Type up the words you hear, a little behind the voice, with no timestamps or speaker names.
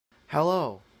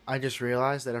Hello. I just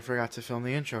realized that I forgot to film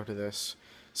the intro to this.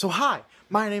 So hi,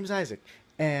 my name's Isaac,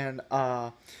 and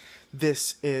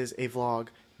this is a vlog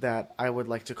that I would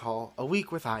like to call A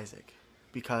Week with Isaac,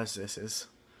 because this is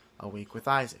A Week with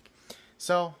Isaac.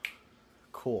 So,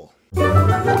 cool.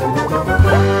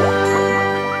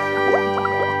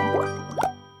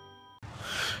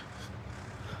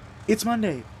 It's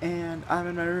Monday, and I'm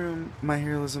in my room. My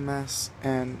hair is a mess,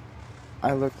 and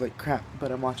I look like crap,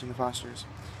 but I'm watching the Fosters.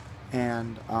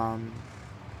 And,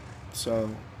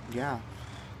 so, yeah,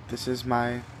 this is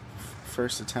my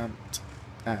first attempt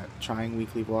at trying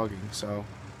weekly vlogging, so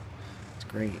it's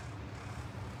great.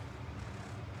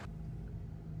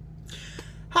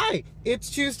 Hi, it's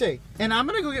Tuesday, and I'm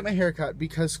gonna go get my hair cut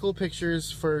because school pictures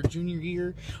for junior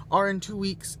year are in 2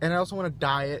 weeks, and I also want to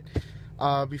dye it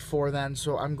before then,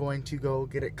 so I'm going to go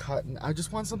get it cut, and I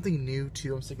just want something new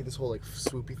too. I'm sick of this whole like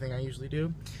swoopy thing I usually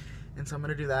do, and so I'm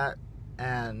gonna do that,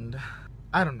 and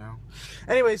I don't know.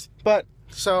 Anyways, but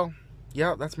so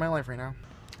yeah, that's my life right now.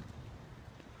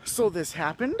 So this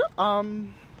happened.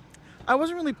 I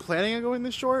wasn't really planning on going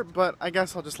this short, but I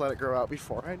guess I'll just let it grow out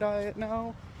before I dye it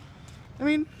now. I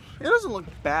mean, it doesn't look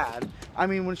bad. I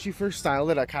mean, when she first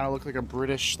styled it, I kind of looked like a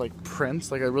British, like,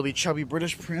 prince, like a really chubby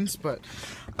British prince, but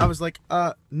I was like,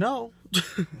 no.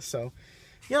 So,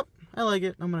 yep, I like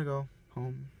it. I'm gonna go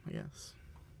home, I guess.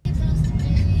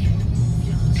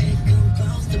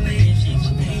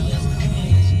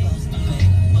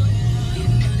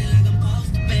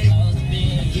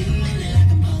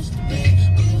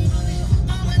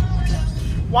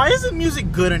 Why isn't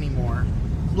music good anymore?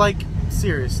 Like,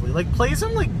 seriously. Like, play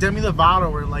some, like, Demi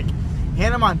Lovato or, like,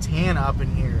 Hannah Montana up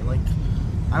in here. Like,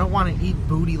 I don't want to eat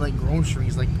booty like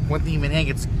groceries. Like, one thing even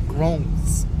gets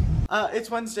groans.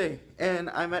 It's Wednesday, and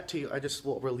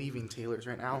we're leaving Taylor's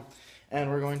right now. And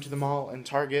we're going to the mall and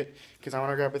Target, because I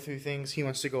want to grab a few things. He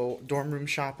wants to go dorm room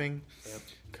shopping,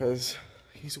 because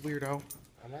he's a weirdo.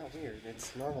 I'm not weird.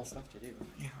 It's normal stuff to do.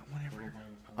 Yeah, whatever.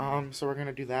 So we're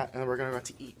gonna do that, and then we're gonna go out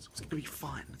to eat. So it's gonna be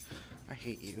fun. I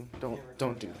hate you.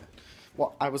 Don't do that.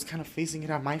 Well, I was kind of facing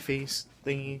it on my face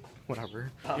thingy.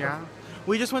 Whatever. Yeah.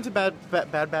 We just went to Bath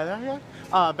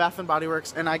and Body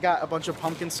Works, and I got a bunch of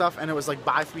pumpkin stuff, and it was like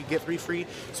buy 3 get 3 free.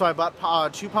 So I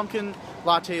bought 2 pumpkin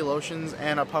latte lotions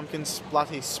and a pumpkin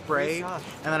latte spray, and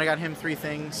then I got him 3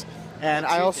 things. And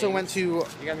I also went to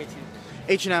You got me 2.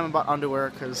 H&M and bought underwear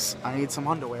because I need some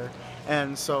underwear.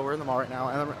 And so we're in the mall right now,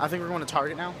 and I think we're going to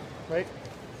Target now, right?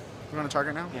 We're going to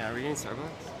Target now? Yeah, are we getting Starbucks?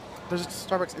 There's a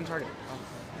Starbucks in Target.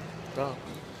 Duh.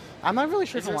 I'm not really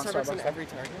sure if I want Starbucks. In every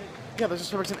Target? Yeah, there's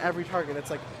a Starbucks in every Target.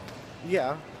 It's like,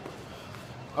 yeah.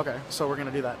 Okay, so we're going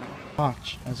to do that now.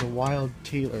 Watch as a wild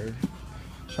Taylor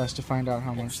tries to find out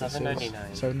how much this is.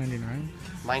 $7.99. $7.99?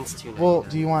 Mine's $2.99. Well,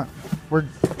 we're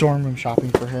dorm room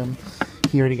shopping for him.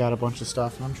 He already got a bunch of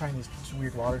stuff, and I'm trying these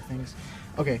weird water things.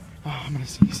 Okay, I'm gonna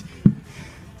sneeze.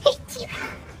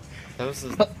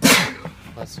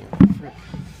 Bless you.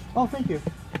 Oh, thank you.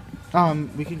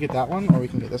 We can get that one, or we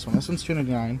can get this one. This one's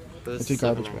 $2.99. It's a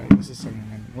garbage bag. This is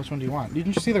 $7.99. Which one do you want?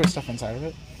 Didn't you see there was stuff inside of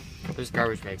it? There's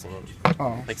garbage bags in it.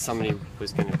 Oh. Like somebody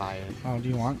was gonna buy it. Oh, do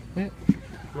you want it?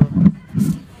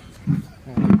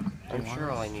 I'm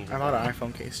sure all I need is I bought an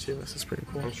iPhone case too. This is pretty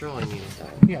cool. I'm sure all I need is that.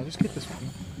 Yeah, just get this one.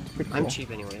 It's pretty cool. I'm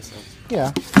cheap anyway, so.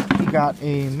 Yeah. He got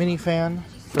a mini fan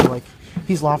for like,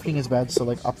 he's lofting his bed, so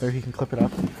like up there he can clip it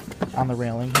up on the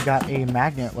railing. He got a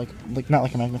magnet, like not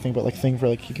like a magnet thing, but like thing for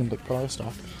like he can like put all his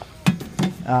stuff.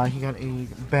 He got a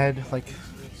bed like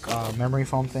memory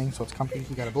foam thing, so it's comfy.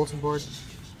 He got a bulletin board,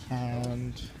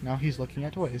 and now he's looking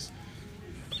at toys.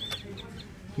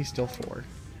 He's still 4.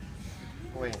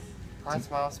 Wait. Press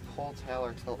mouse, pull tail,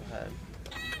 or tilt head.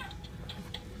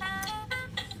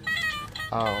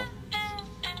 Oh.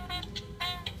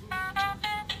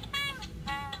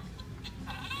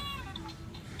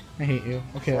 I hate you.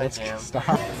 Okay, let's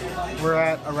stop. We're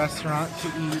at a restaurant to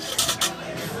eat,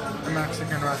 a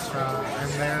Mexican restaurant,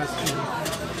 and there's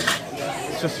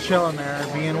Keith. Just chilling there,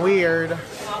 being weird.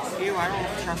 Ew, I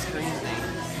don't trust green things.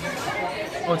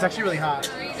 Oh, it's actually really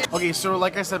hot. Okay, so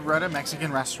like I said, we're at a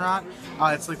Mexican restaurant.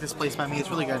 It's like this place by me. It's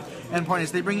really good. And the point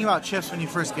is, they bring you out chips when you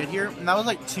first get here. And that was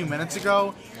like 2 minutes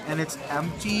ago, and it's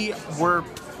empty. We're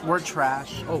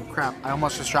trash. Oh crap! I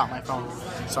almost just dropped my phone.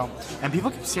 So, and people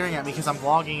keep staring at me because I'm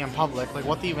vlogging in public. Like,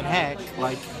 what the even heck?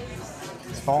 Like,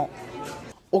 it's fault.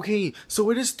 Okay, so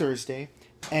it is Thursday,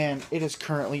 and it is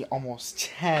currently almost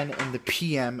 10 in the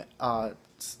PM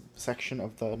section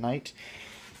of the night.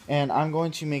 And I'm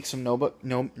going to make some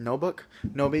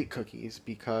no-bake cookies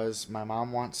because my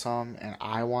mom wants some and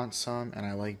I want some and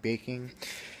I like baking.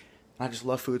 I just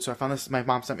love food, so I found this. My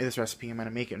mom sent me this recipe. I'm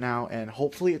gonna make it now, and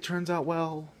hopefully it turns out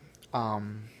well. I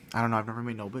don't know, I've never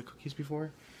made notebook cookies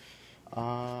before.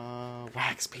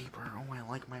 Wax paper. Oh, I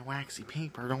like my waxy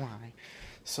paper, don't I?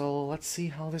 So let's see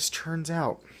how this turns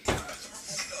out.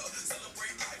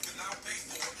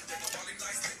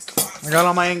 I got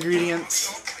all my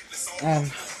ingredients,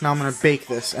 and now I'm gonna bake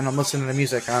this, and I'm listening to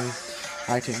music on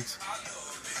iTunes.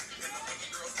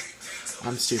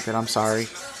 I'm stupid, I'm sorry.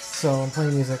 So I'm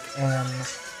playing music, and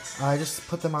I just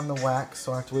put them on the wax,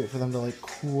 so I have to wait for them to like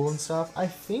cool and stuff. I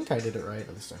think I did it right,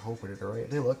 at least I hope I did it right.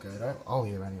 They look good, I'll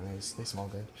eat them anyways, they smell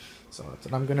good. So that's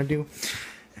what I'm gonna do,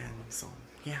 and so,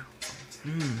 yeah.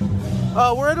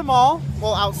 We're at a mall,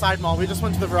 well, outside mall. We just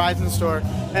went to the Verizon store,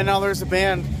 and now there's a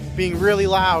band being really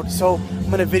loud, so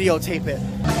I'm gonna videotape it. Me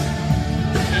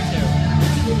too.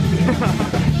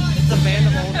 It's a band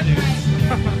of old dudes.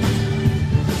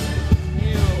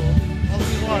 Ew.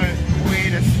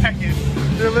 Wait a second.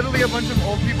 They're literally a bunch of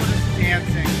old people just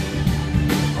dancing.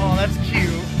 Oh, that's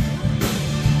cute.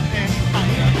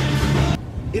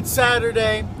 It's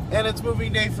Saturday, and it's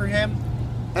moving day for him.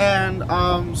 And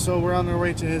so we're on our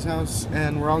way to his house,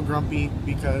 and we're all grumpy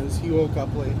because he woke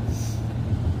up late.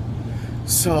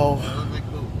 So,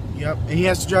 yep, and he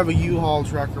has to drive a U-Haul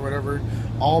truck or whatever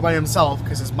all by himself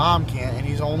because his mom can't, and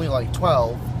he's only like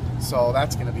 12. So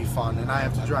that's gonna be fun, and I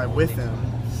have to drive with him.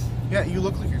 Yeah, you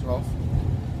look like you're 12.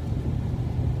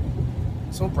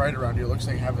 It's so bright around here, it looks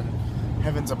like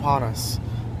heaven's upon us.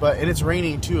 And it's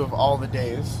raining too of all the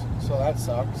days, so that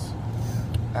sucks.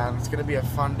 And it's gonna be a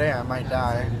fun day. I might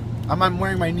die. I'm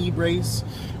wearing my knee brace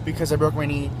because I broke my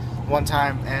knee one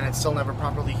time and it's still never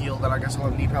properly healed, and I guess I'll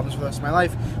have knee problems for the rest of my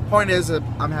life. Point is that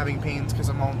I'm having pains because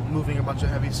I'm moving a bunch of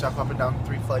heavy stuff up and down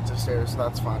 3 flights of stairs, so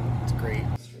that's fun. It's great.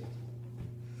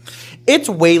 It's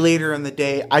way later in the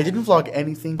day. I didn't vlog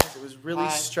anything because it was really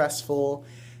stressful.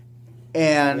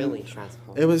 And Really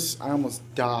stressful. it was, I almost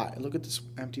died. Look at this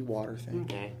empty water thing.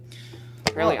 Okay.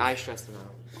 Apparently I stressed him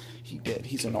out. He did.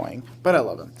 He's annoying. But I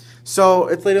love him. So,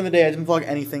 it's late in the day. I didn't vlog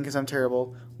anything because I'm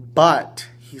terrible. But,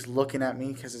 he's looking at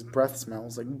me because his breath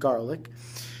smells like garlic.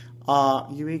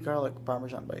 You eat garlic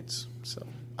Parmesan bites. So,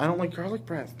 I don't like garlic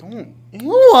breath. Don't.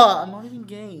 Ew, I'm not even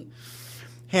gay.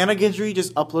 Hannah Guidry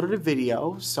just uploaded a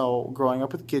video. So, growing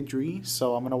up with Guidry.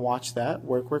 So, I'm going to watch that.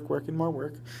 Work, and more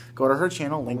work. Go to her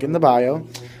channel. Link in the bio.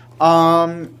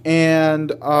 I'm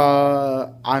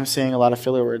saying a lot of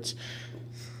filler words.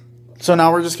 So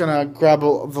now we're just going to grab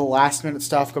the last minute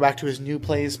stuff, go back to his new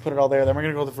place, put it all there. Then we're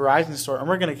going to go to the Verizon store, and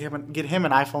we're going to get him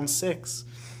an iPhone 6.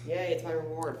 Yay, it's my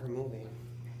reward for moving.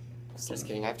 Just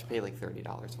kidding, I have to pay like $30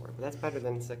 for it, but that's better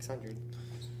than $600.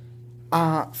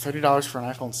 $30 for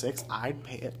an iPhone 6? I'd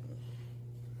pay it.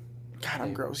 God,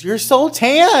 I'm gross. You're so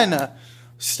tan!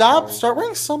 Stop. Sorry. Start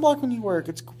wearing sunblock when you work.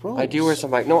 It's gross. I do wear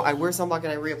sunblock. No, I wear sunblock and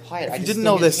I reapply it. If you didn't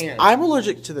know this, I'm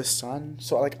allergic to the sun,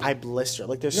 so like I blister.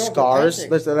 Like there's scars.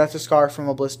 That's a scar from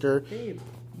a blister. Babe.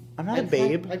 I'm not a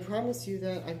babe. I promise you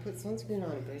that I put sunscreen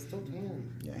on it, but I still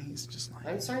tan. Yeah, he's just like.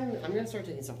 I'm gonna start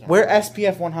taking stuff down. Wear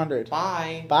SPF 100.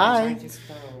 Bye. Bye.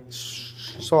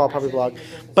 So I'll probably vlog.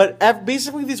 But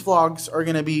basically these vlogs are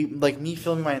going to be like me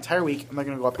filming my entire week. I'm going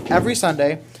to go up every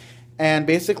Sunday. And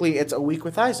basically it's a week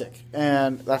with Isaac.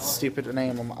 And that's a stupid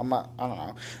name. I don't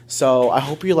know. So I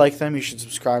hope you like them. You should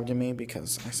subscribe to me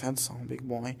because I said so, big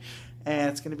boy. And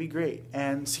it's going to be great.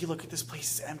 And see, look at this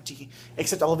place is empty.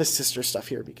 Except all of his sister's stuff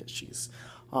here because she's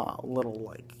a little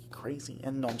like crazy.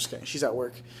 And no, I'm just kidding. She's at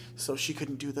work. So she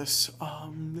couldn't do this.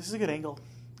 This is a good angle.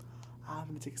 I'm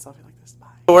going to take a selfie like this. Bye.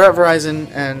 We're at Verizon,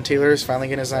 and Taylor is finally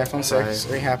getting his iPhone 6.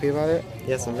 Are you happy about it?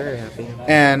 Yes, I'm very happy.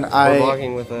 And I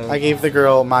I gave the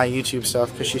girl my YouTube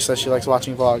stuff because she says she likes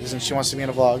watching vlogs, and she wants to be in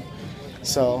a vlog.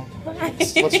 So,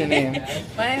 what's your name?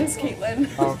 My name's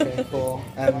Caitlin. Okay, cool.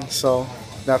 And so,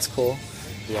 that's cool.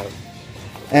 Yeah.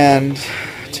 And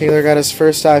Taylor got his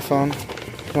first iPhone.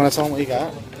 You want to tell him what you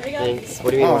got? Thanks.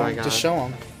 What do you mean what I got? Just show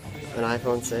him. An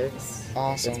iPhone 6.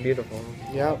 Awesome. It's beautiful.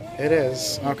 Yep, it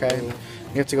is. Okay, you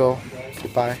have to go.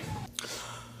 Goodbye.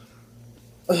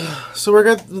 So we're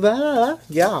good.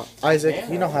 Yeah, Isaac,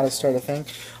 you know how to start a thing.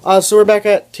 So we're back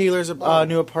at Taylor's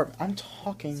new apartment. I'm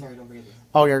talking. Sorry, don't breathe.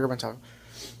 Oh, yeah, you're my towel.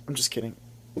 I'm just kidding.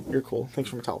 You're cool. Thanks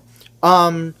for my towel.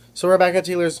 So we're back at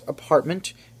Taylor's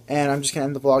apartment, and I'm just gonna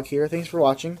end the vlog here. Thanks for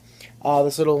watching.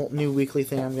 This little new weekly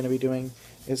thing I'm gonna be doing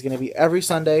is gonna be every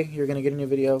Sunday. You're gonna get a new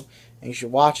video, and you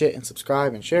should watch it and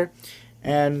subscribe and share.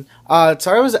 And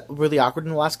sorry I was really awkward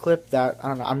in the last clip. That I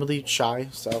don't know. I'm really shy,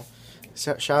 so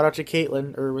shout out to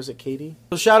Caitlin, or was it Katie?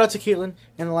 So shout out to Caitlin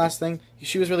in the last thing.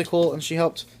 She was really cool, and she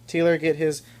helped Taylor get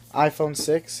his iPhone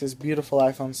 6, his beautiful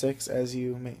iPhone 6, as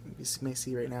you may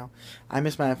see right now. I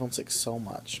miss my iPhone 6 so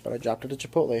much, but I dropped it at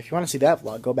Chipotle. If you want to see that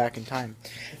vlog, go back in time.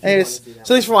 Anyways, so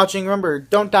thanks for watching. Remember,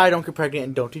 don't die, don't get pregnant,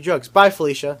 and don't do drugs. Bye,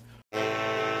 Felicia.